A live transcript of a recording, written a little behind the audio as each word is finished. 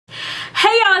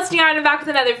it's Niarah and I'm back with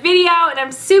another video, and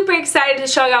I'm super excited to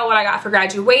show y'all what I got for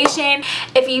graduation.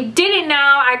 If you didn't know,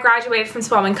 I graduated from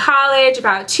Spelman College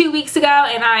about 2 weeks ago,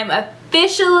 and I'm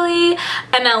officially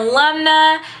an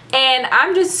alumna, and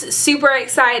I'm just super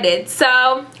excited.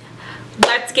 So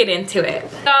let's get into it.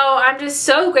 So I'm just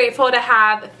so grateful to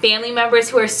have family members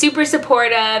who are super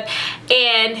supportive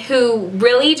and who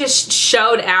really just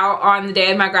showed out on the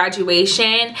day of my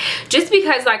graduation, just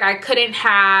because like I couldn't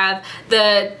have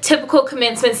the typical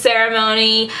commencement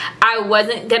ceremony. I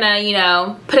wasn't gonna, you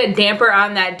know, put a damper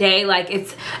on that day. Like,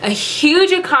 it's a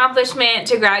huge accomplishment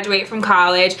to graduate from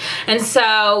college, and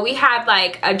so we had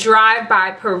like a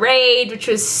drive-by parade, which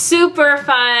was super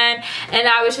fun, and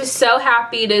I was just so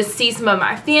happy to see some of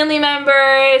my family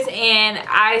members, and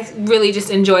I really just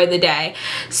enjoyed the day.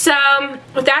 So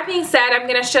with that being said, I'm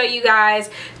gonna show you guys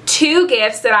 2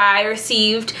 gifts that I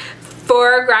received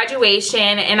for graduation,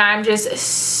 and I'm just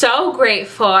so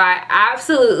grateful. I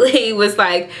absolutely was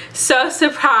like so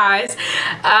surprised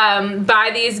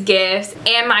by these gifts,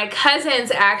 and my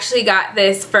cousins actually got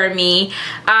this for me.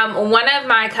 One of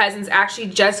my cousins actually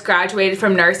just graduated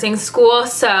from nursing school,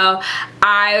 so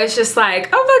I was just like,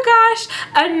 oh my gosh,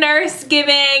 a nurse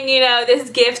giving, you know, this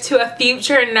gift to a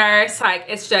future nurse. Like,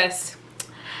 it's just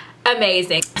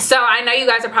amazing. So I know you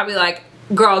guys are probably like,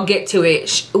 girl, get to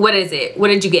it. What is it? What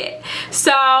did you get?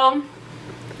 So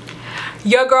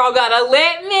your girl got a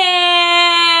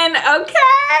Littman.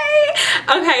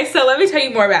 Okay, so let me tell you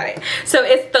more about it. So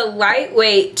it's the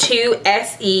lightweight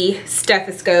 2SE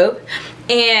stethoscope,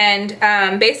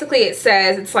 and basically it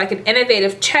says it's like an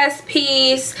innovative chest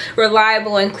piece,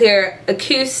 reliable and clear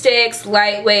acoustics,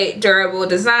 lightweight, durable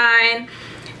design,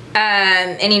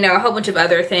 and you know, a whole bunch of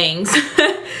other things.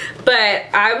 But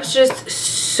I was just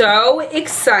so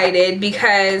excited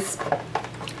because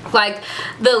like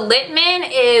the Littman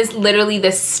is literally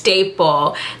the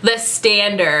staple, the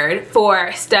standard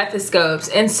for stethoscopes,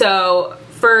 and so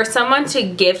for someone to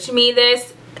gift me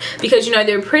this, because you know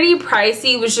they're pretty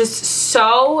pricey, was just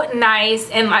so nice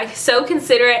and like so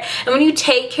considerate. And when you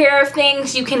take care of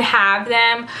things, you can have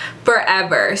them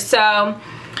forever. So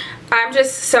I'm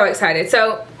just so excited.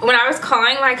 So when I was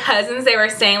calling my cousins, they were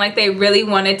saying like they really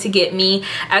wanted to get me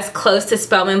as close to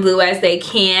Spelman Blue as they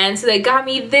can. So they got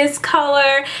me this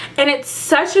color, and it's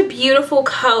such a beautiful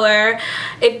color.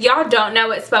 If y'all don't know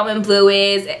what Spelman Blue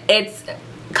is, it's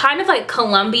kind of like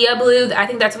Columbia blue. I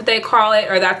think that's what they call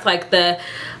it, or that's like the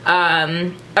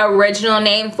original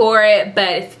name for it.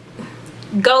 But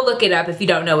go look it up if you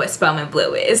don't know what Spelman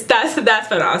Blue is. That's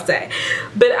what I'll say.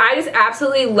 But I just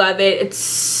absolutely love it. It's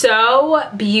so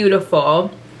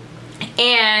beautiful.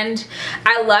 And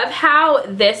I love how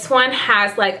this one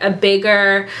has like a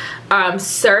bigger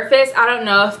surface. I don't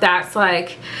know if that's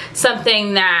like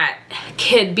something that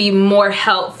could be more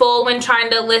helpful when trying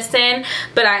to listen,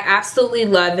 but I absolutely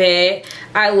love it.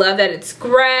 I love that it's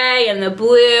gray and the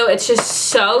blue. It's just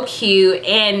so cute.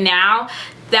 And now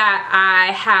that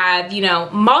I have, you know,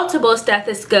 multiple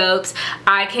stethoscopes,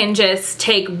 I can just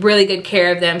take really good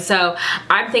care of them. So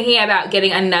I'm thinking about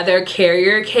getting another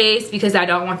carrier case, because I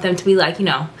don't want them to be like, you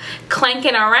know,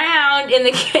 clanking around in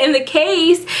the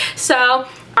case. So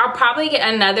I'll probably get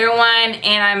another one,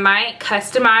 and I might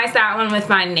customize that one with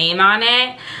my name on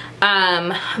it.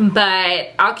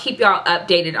 But I'll keep y'all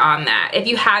updated on that. If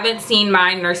you haven't seen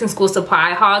my nursing school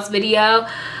supply hauls video,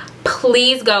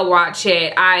 please go watch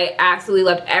it. I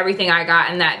absolutely loved everything I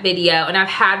got in that video, and I've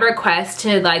had requests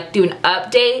to like do an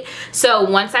update. So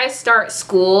once I start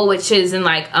school, which is in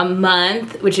like a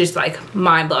month, which is like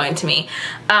mind-blowing to me,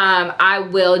 I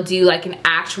will do like an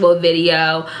actual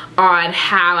video on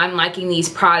how I'm liking these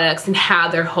products and how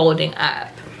they're holding up.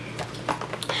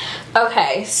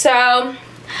 Okay, so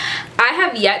I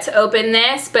have yet to open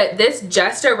this, but this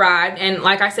just arrived, and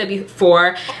like I said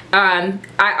before, I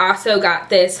also got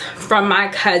this from my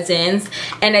cousins,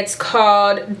 and it's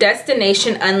called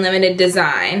Destination Unlimited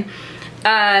Design.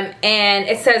 And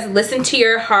it says listen to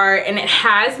your heart, and it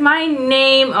has my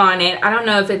name on it. I don't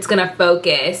know if it's gonna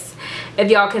focus, if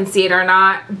y'all can see it or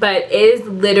not, but it is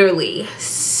literally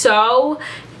so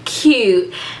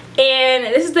cute. And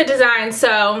this is the design.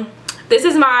 So this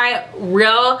is my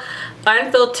real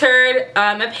unfiltered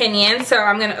opinion, so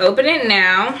I'm gonna open it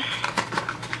now.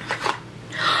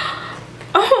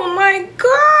 Oh my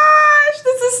gosh,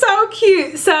 this is so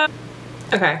cute. So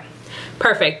okay,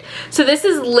 perfect. So this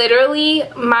is literally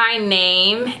my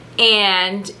name,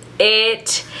 and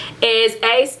it is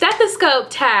a stethoscope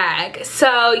tag.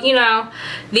 So, you know,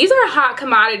 these are hot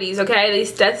commodities, okay,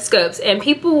 these stethoscopes, and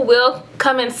people will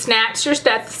come and snatch your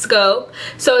stethoscope.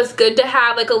 So it's good to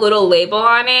have like a little label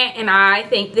on it, and I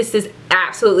think this is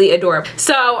absolutely adorable.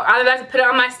 So I'm about to put it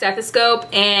on my stethoscope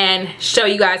and show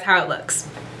you guys how it looks.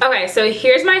 Okay, so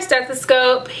here's my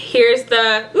stethoscope. Here's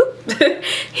the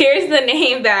here's the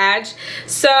name badge.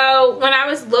 So when I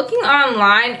was looking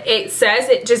online, it says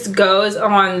it just goes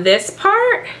on this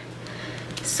part.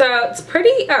 So it's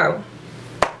pretty,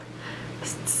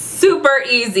 super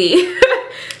easy.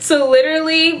 So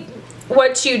literally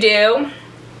what you do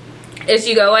is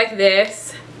you go like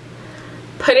this,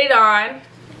 put it on,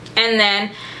 and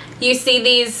then you see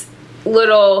these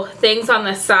little things on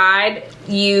the side,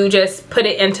 you just put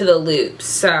it into the loops.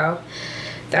 So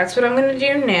that's what I'm gonna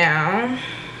do now.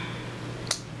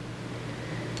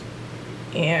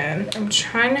 And I'm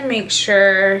trying to make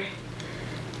sure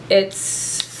it's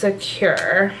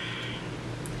secure.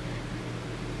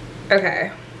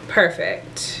 Okay,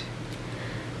 perfect.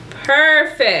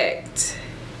 Perfect.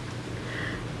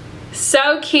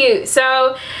 So cute.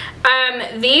 So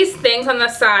these things on the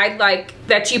side, like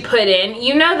that you put in,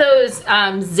 you know, those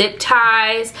zip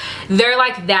ties, they're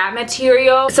like that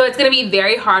material. So it's gonna be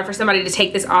very hard for somebody to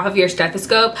take this off of your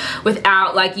stethoscope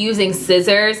without like using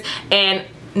scissors, and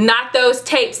not those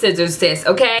tape scissors, sis,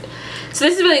 okay? So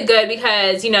this is really good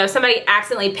because, you know, if somebody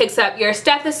accidentally picks up your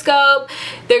stethoscope,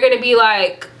 they're gonna be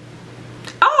like,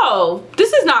 oh,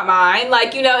 this is not mine.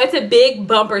 Like, you know, it's a big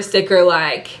bumper sticker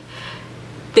like,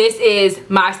 this is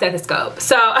my stethoscope.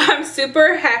 So I'm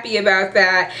super happy about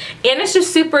that. And it's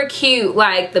just super cute,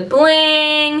 like the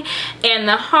bling and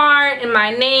the heart and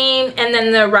my name, and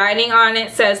then the writing on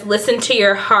it says, listen to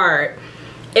your heart.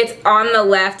 It's on the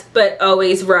left, but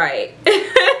always right.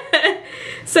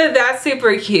 So that's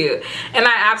super cute. And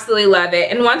I absolutely love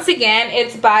it. And once again,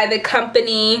 it's by the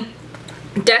company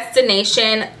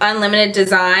Destination Unlimited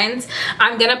Designs.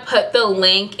 I'm gonna put the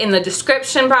link in the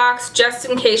description box just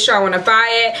in case y'all want to buy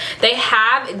it. They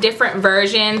have different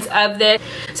versions of this,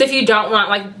 so if you don't want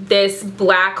like this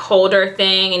black holder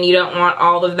thing and you don't want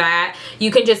all of that,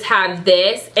 you can just have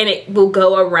this and it will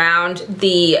go around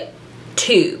the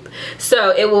tube,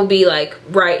 so it will be like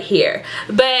right here.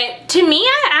 But to me,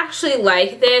 I actually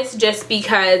like this just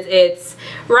because it's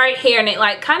right here and it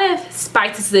like kind of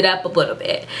spices it up a little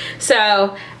bit.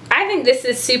 So I think this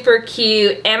is super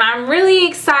cute and I'm really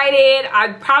excited.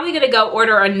 I'm probably gonna go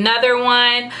order another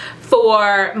one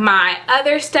for my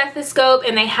other stethoscope,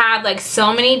 and they have like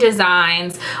so many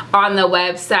designs on the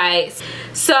website.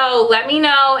 So let me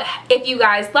know if you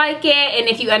guys like it and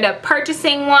if you end up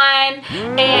purchasing one,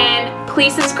 and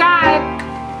please subscribe.